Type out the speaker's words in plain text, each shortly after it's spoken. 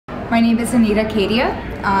My name is Anita Kedia.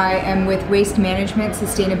 I am with Waste Management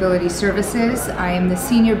Sustainability Services. I am the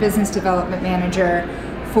Senior Business Development Manager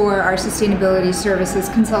for our Sustainability Services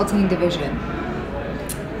Consulting Division.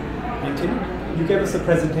 Anita, you gave us a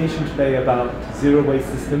presentation today about zero waste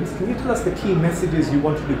systems. Can you tell us the key messages you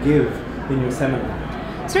wanted to give in your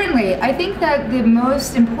seminar? Certainly. I think that the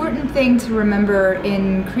most important thing to remember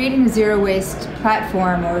in creating a zero waste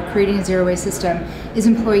platform or creating a zero waste system is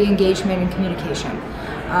employee engagement and communication.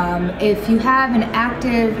 If you have an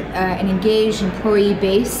active and engaged employee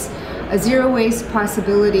base, a zero waste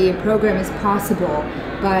possibility, a program is possible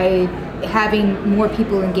by having more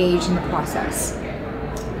people engaged in the process.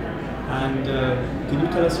 And can you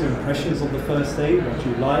tell us your impressions of the first day, what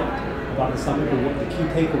you liked about the summit, or what the key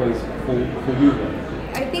takeaways for you were?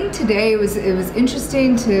 I think today it was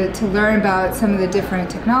interesting to learn about some of the different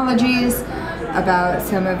technologies, about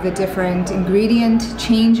some of the different ingredient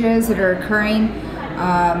changes that are occurring.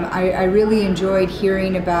 I really enjoyed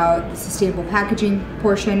hearing about the sustainable packaging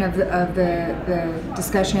portion of the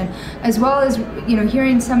discussion, as well as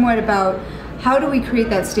hearing somewhat about how do we create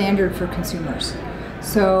that standard for consumers.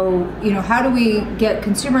 So how do we get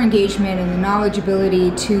consumer engagement and the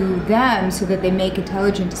knowledgeability to them so that they make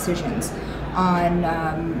intelligent decisions on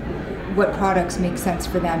what products make sense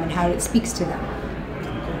for them and how it speaks to them.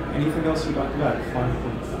 Okay. Anything else you'd like to add? Final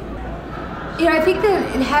thoughts? I think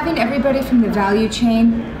that having everybody from the value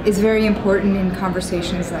chain is very important in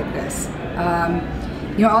conversations like this.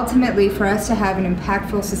 Ultimately, for us to have an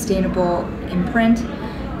impactful, sustainable imprint,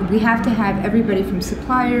 we have to have everybody from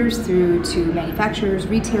suppliers through to manufacturers,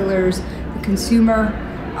 retailers, the consumer,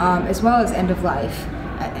 as well as end of life.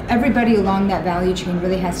 Everybody along that value chain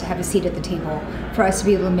really has to have a seat at the table for us to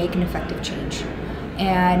be able to make an effective change.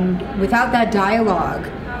 And without that dialogue,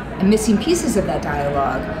 and missing pieces of that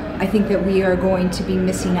dialogue, I think that we are going to be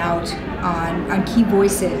missing out on key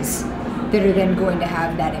voices that are then going to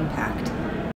have that impact.